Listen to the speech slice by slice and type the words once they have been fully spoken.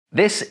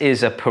This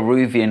is a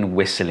Peruvian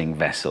whistling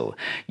vessel.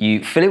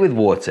 You fill it with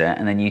water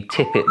and then you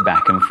tip it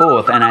back and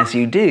forth, and as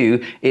you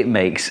do, it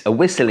makes a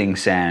whistling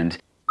sound.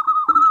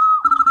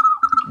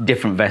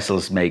 Different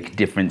vessels make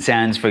different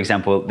sounds. For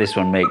example, this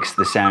one makes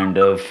the sound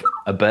of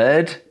a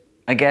bird,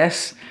 I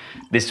guess.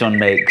 This one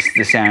makes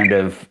the sound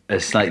of a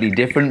slightly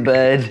different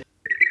bird.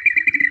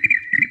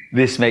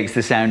 This makes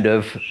the sound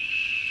of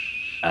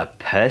a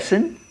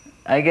person,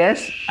 I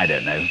guess? I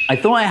don't know. I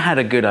thought I had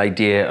a good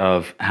idea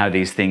of how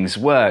these things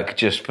work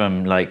just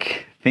from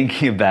like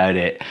thinking about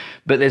it,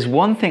 but there's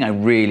one thing I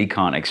really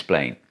can't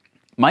explain.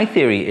 My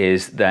theory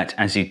is that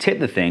as you tip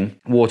the thing,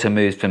 water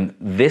moves from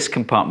this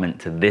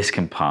compartment to this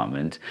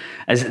compartment.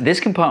 As this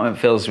compartment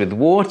fills with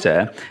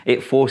water,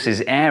 it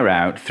forces air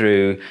out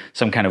through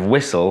some kind of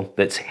whistle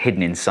that's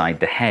hidden inside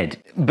the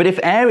head. But if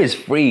air is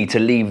free to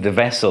leave the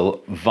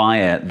vessel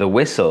via the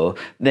whistle,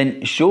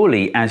 then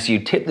surely as you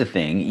tip the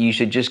thing, you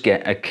should just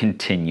get a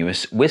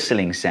continuous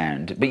whistling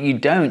sound. But you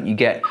don't, you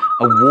get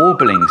a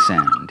warbling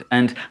sound.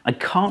 And I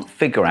can't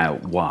figure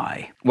out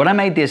why. When I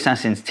made the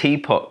Assassin's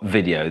Teapot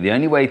video, the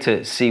only way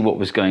to see what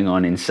was going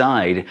on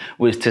inside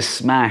was to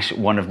smash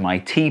one of my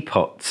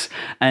teapots.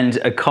 And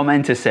a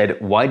commenter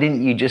said, "Why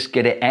didn't you just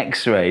get it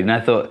x-rayed?" And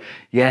I thought,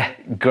 yeah,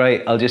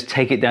 great, I'll just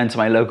take it down to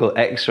my local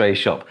x-ray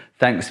shop.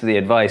 Thanks for the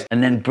advice.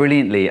 And then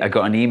brilliantly, I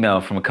got an email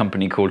from a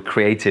company called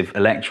Creative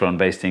Electron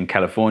based in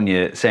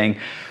California saying,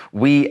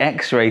 "We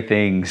x-ray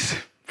things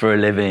for a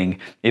living.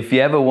 If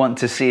you ever want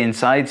to see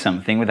inside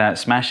something without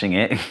smashing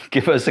it,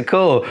 give us a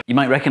call." You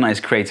might recognize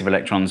Creative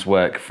Electron's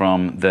work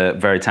from the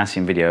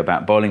Veritasium video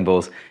about bowling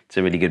balls. It's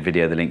a really good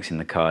video, the link's in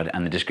the card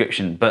and the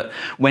description. But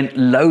when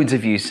loads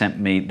of you sent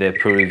me the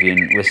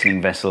Peruvian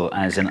whistling vessel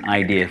as an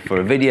idea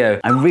for a video,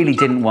 I really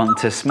didn't want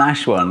to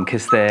smash one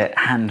because they're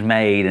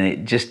handmade and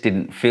it just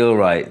didn't feel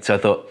right. So I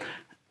thought,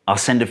 I'll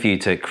send a few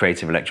to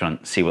Creative Electron,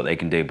 see what they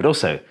can do. But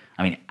also,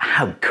 I mean,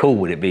 how cool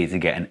would it be to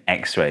get an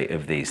x-ray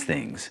of these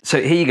things?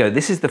 So here you go,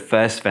 this is the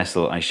first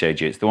vessel I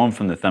showed you. It's the one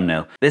from the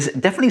thumbnail. There's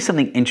definitely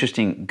something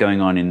interesting going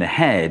on in the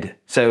head.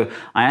 So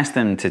I asked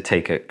them to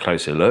take a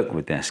closer look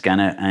with their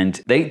scanner and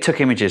they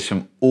took images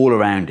from all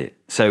around it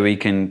so we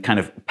can kind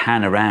of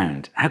pan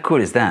around. How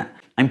cool is that?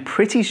 I'm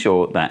pretty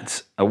sure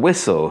that's a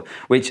whistle,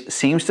 which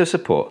seems to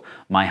support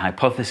my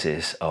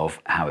hypothesis of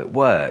how it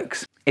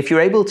works. If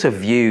you're able to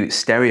view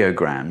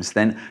stereograms,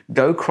 then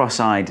go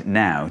cross-eyed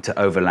now to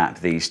overlap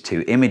these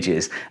two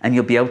images and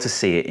you'll be able to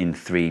see it in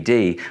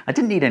 3D. I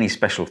didn't need any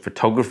special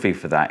photography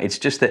for that. It's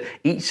just that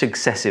each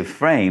successive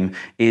frame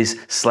is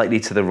slightly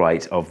to the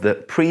right of the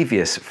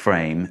previous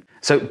frame.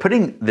 So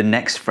putting the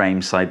next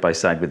frame side by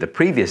side with the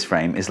previous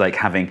frame is like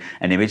having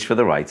an image for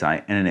the right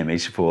eye and an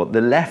image for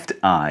the left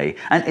eye.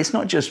 And it's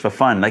not just for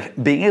fun,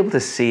 like being able to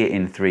see it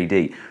in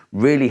 3D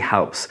really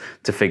helps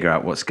to figure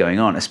out what's going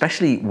on,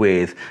 especially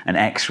with an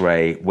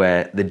X-ray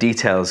where the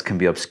details can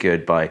be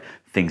obscured by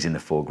things in the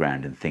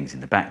foreground and things in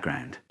the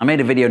background. I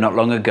made a video not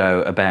long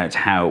ago about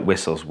how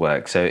whistles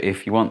work, so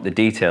if you want the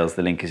details,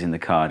 the link is in the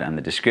card and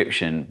the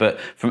description,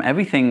 but from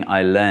everything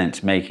I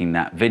learnt making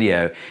that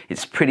video,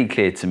 it's pretty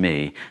clear to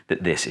me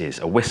that this is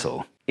a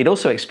whistle. It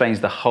also explains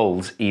the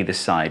holes either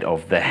side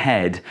of the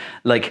head,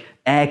 like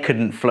air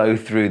couldn't flow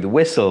through the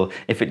whistle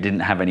if it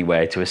didn't have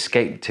anywhere to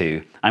escape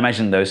to. I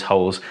imagine those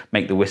holes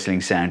make the whistling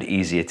sound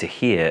easier to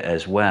hear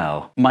as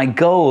well. My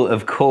goal,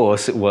 of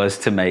course, was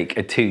to make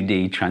a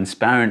 2D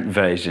transparent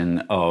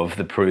version of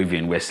the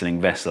Peruvian whistling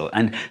vessel,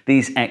 and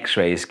these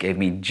x-rays gave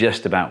me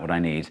just about what I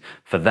need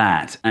for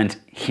that, and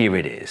here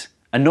it is.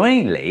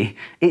 Annoyingly,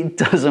 it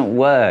doesn't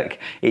work.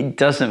 It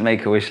doesn't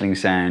make a whistling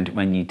sound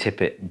when you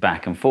tip it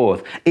back and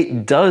forth.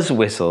 It does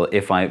whistle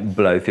if I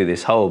blow through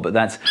this hole, but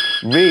that's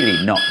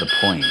really not the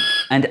point.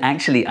 And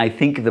actually, I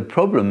think the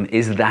problem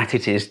is that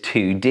it is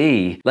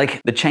 2D.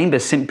 Like, the chamber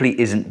simply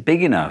isn't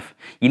big enough.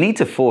 You need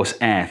to force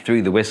air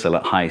through the whistle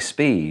at high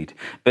speed.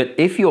 But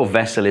if your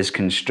vessel is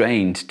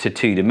constrained to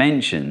 2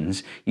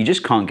 dimensions, you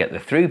just can't get the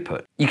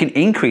throughput. You can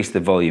increase the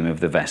volume of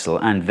the vessel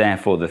and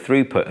therefore the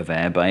throughput of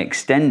air by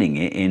extending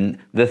it in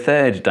the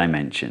 3rd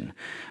dimension.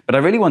 But I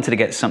really wanted to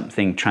get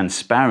something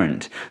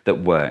transparent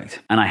that worked,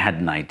 and I had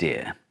an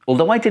idea.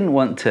 Although I didn't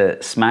want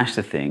to smash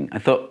the thing, I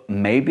thought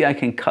maybe I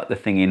can cut the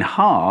thing in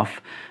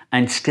half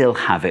and still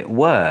have it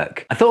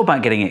work. I thought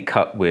about getting it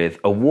cut with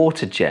a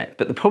water jet,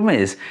 but the problem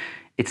is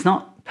it's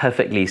not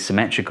perfectly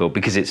symmetrical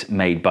because it's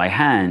made by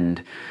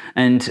hand.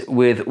 And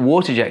with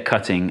water jet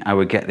cutting, I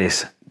would get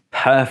this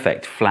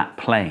perfect flat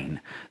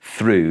plane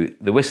through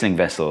the whistling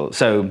vessel.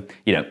 So,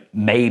 you know,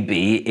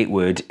 maybe it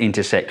would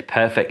intersect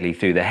perfectly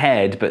through the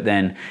head, but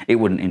then it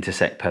wouldn't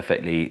intersect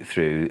perfectly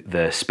through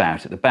the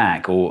spout at the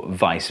back, or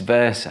vice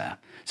versa.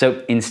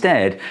 So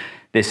instead,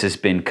 this has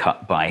been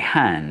cut by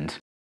hand.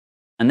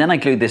 And then I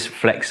glued this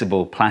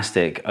flexible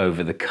plastic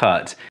over the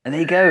cut, and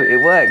there you go,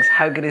 it works.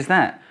 How good is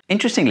that?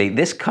 Interestingly,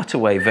 this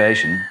cutaway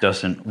version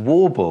doesn't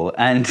warble,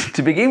 and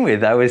to begin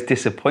with, I was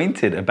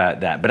disappointed about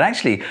that. But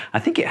actually, I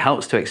think it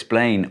helps to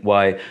explain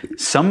why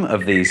some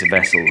of these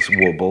vessels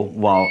warble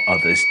while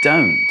others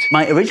don't.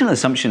 My original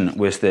assumption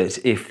was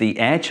that if the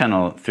air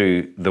channel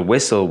through the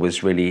whistle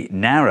was really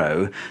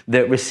narrow,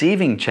 the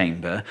receiving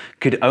chamber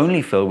could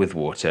only fill with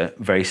water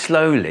very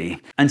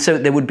slowly. And so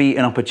there would be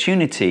an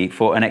opportunity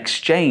for an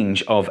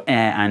exchange of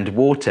air and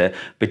water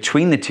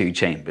between the two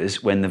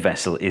chambers when the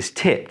vessel is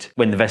tipped.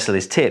 When the vessel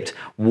is tipped,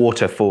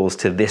 water falls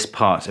to this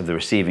part of the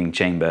receiving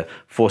chamber,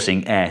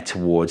 forcing air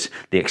towards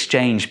the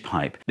exchange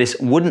pipe. This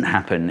wouldn't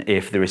happen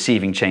if the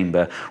receiving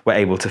chamber were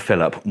able to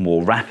fill up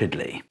more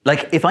rapidly.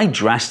 Like if I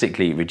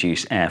drastically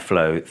reduce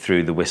airflow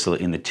through the whistle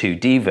in the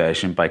 2D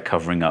version by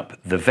covering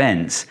up the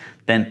vents,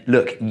 then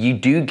look, you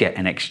do get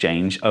an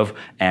exchange of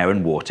air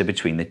and water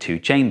between the two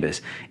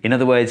chambers. In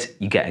other words,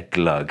 you get a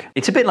glug.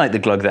 It's a bit like the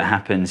glug that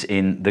happens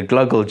in the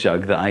gluggle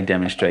jug that I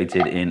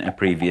demonstrated in a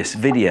previous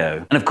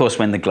video. And of course,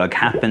 when the glug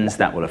happens,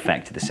 that will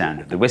affect the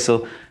sound of the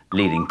whistle,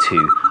 leading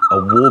to a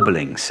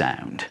warbling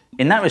sound.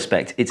 In that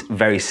respect, it's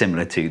very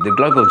similar to the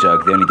gluggle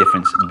jug, the only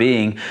difference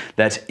being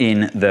that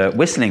in the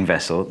whistling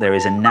vessel, there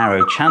is a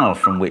narrow channel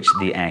from which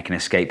the air can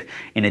escape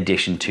in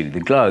addition to the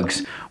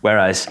glugs,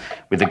 whereas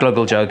with the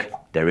gluggle jug,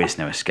 there is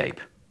no escape,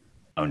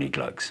 only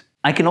glugs.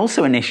 I can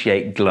also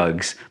initiate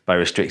glugs by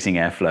restricting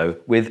airflow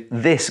with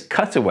this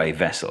cutaway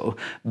vessel,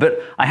 but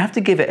I have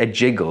to give it a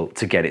jiggle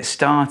to get it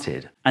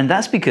started. And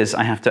that's because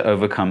I have to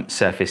overcome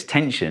surface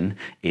tension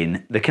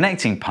in the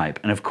connecting pipe.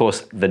 And of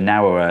course, the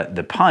narrower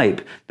the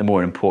pipe, the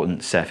more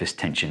important surface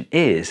tension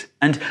is.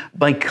 And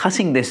by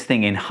cutting this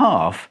thing in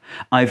half,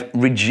 I've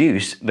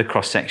reduced the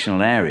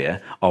cross-sectional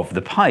area of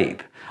the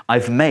pipe.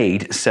 I've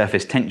made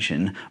surface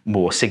tension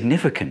more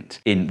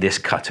significant in this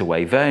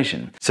cutaway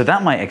version. So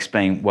that might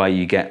explain why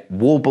you get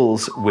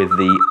warbles with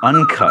the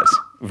uncut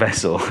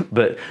vessel,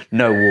 but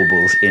no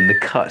warbles in the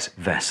cut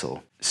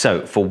vessel.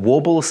 So for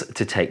warbles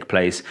to take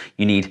place,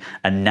 you need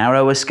a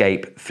narrow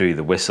escape through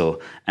the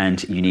whistle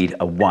and you need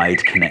a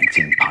wide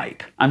connecting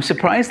pipe. I'm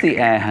surprised the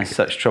air has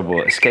such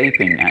trouble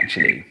escaping,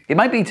 actually. It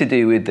might be to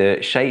do with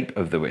the shape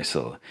of the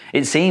whistle.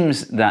 It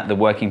seems that the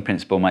working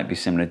principle might be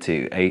similar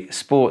to a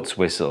sports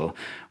whistle,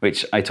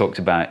 which I talked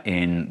about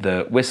in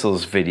the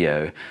whistles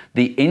video.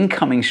 The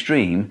incoming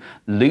stream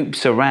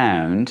loops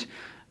around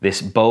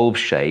this bulb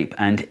shape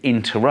and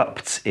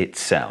interrupts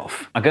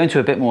itself. I'll go into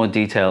a bit more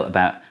detail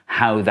about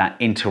how that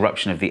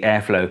interruption of the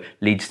airflow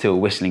leads to a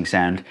whistling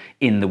sound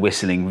in the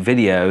whistling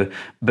video,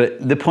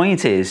 but the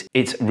point is,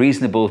 it's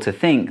reasonable to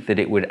think that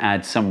it would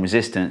add some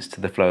resistance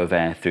to the flow of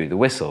air through the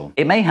whistle.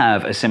 It may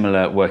have a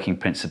similar working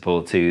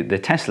principle to the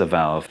Tesla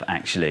valve,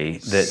 actually,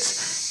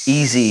 that's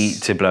easy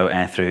to blow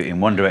air through in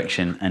one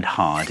direction and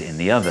hard in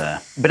the other.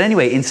 But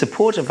anyway, in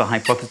support of the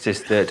hypothesis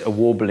that a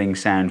warbling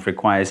sound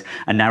requires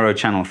a narrow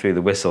channel through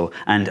the whistle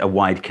and a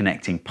wide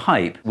connecting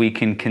pipe, we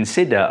can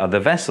consider other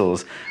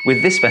vessels.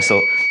 With this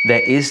vessel,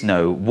 there is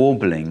no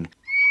warbling.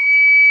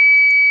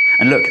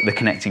 And look, the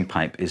connecting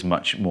pipe is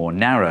much more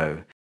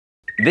narrow.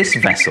 This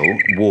vessel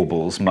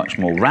warbles much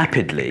more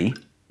rapidly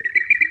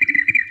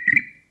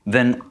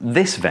than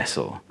this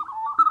vessel.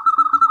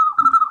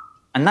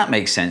 And that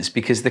makes sense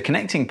because the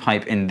connecting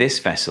pipe in this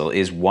vessel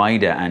is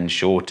wider and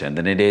shorter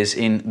than it is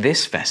in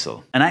this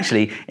vessel. And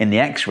actually, in the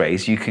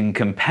X-rays, you can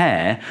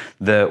compare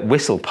the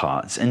whistle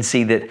parts and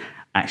see that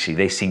actually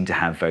they seem to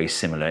have very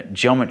similar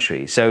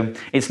geometry. So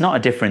it's not a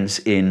difference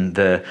in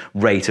the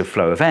rate of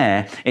flow of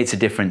air, it's a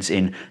difference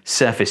in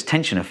surface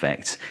tension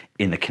effects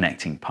in the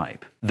connecting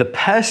pipe. The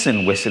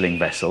person whistling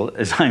vessel,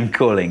 as I'm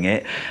calling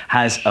it,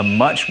 has a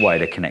much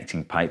wider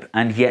connecting pipe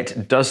and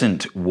yet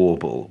doesn't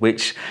warble,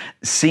 which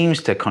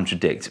seems to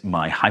contradict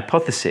my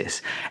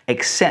hypothesis,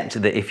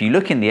 except that if you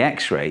look in the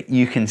X-ray,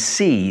 you can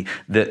see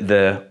that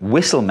the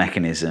whistle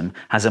mechanism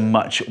has a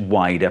much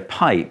wider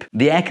pipe.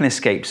 The air can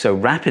escape so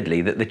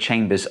rapidly that the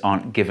chambers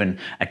aren't given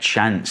a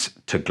chance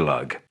to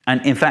glug.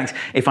 And in fact,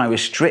 if I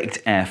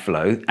restrict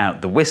airflow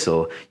out the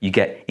whistle, you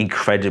get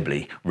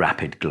incredibly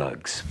rapid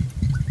glugs.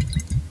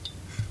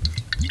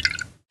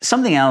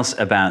 Something else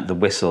about the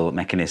whistle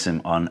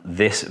mechanism on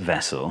this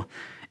vessel.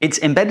 It's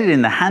embedded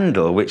in the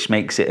handle, which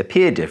makes it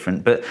appear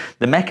different, but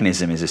the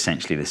mechanism is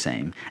essentially the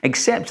same,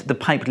 except the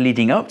pipe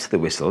leading up to the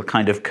whistle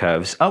kind of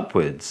curves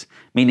upwards,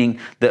 meaning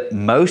that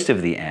most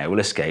of the air will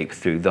escape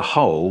through the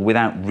hole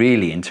without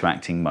really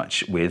interacting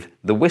much with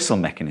the whistle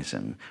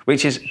mechanism,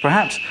 which is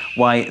perhaps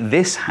why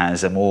this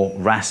has a more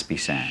raspy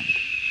sound.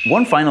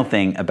 One final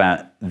thing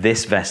about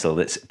this vessel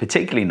that's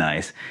particularly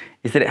nice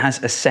is that it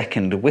has a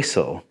second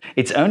whistle.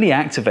 It's only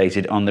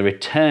activated on the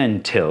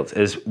return tilt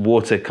as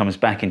water comes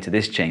back into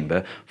this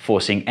chamber,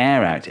 forcing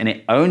air out, and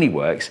it only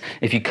works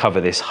if you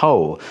cover this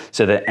hole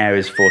so that air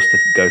is forced to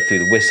go through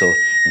the whistle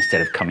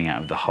instead of coming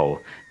out of the hole.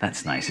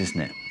 That's nice,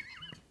 isn't it?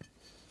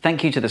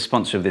 Thank you to the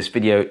sponsor of this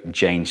video,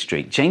 Jane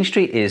Street. Jane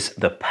Street is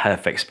the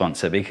perfect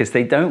sponsor because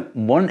they don't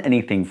want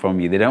anything from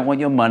you. They don't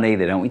want your money.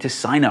 They don't want you to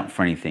sign up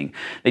for anything.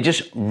 They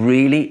just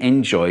really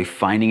enjoy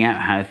finding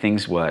out how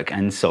things work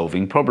and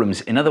solving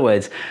problems. In other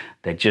words,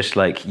 they're just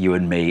like you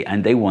and me,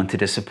 and they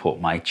wanted to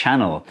support my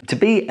channel. To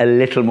be a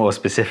little more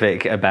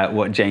specific about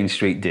what Jane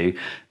Street do,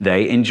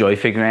 they enjoy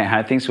figuring out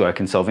how things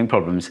work and solving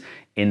problems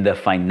in the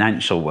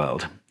financial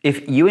world.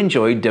 If you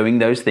enjoy doing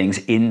those things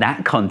in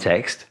that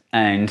context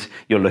and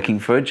you're looking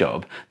for a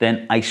job,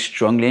 then I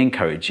strongly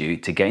encourage you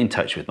to get in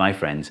touch with my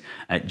friends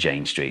at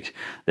Jane Street.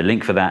 The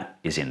link for that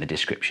is in the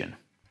description.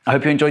 I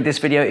hope you enjoyed this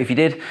video. If you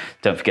did,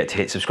 don't forget to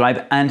hit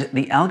subscribe, and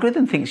the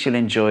algorithm thinks you'll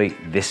enjoy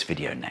this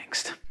video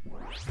next.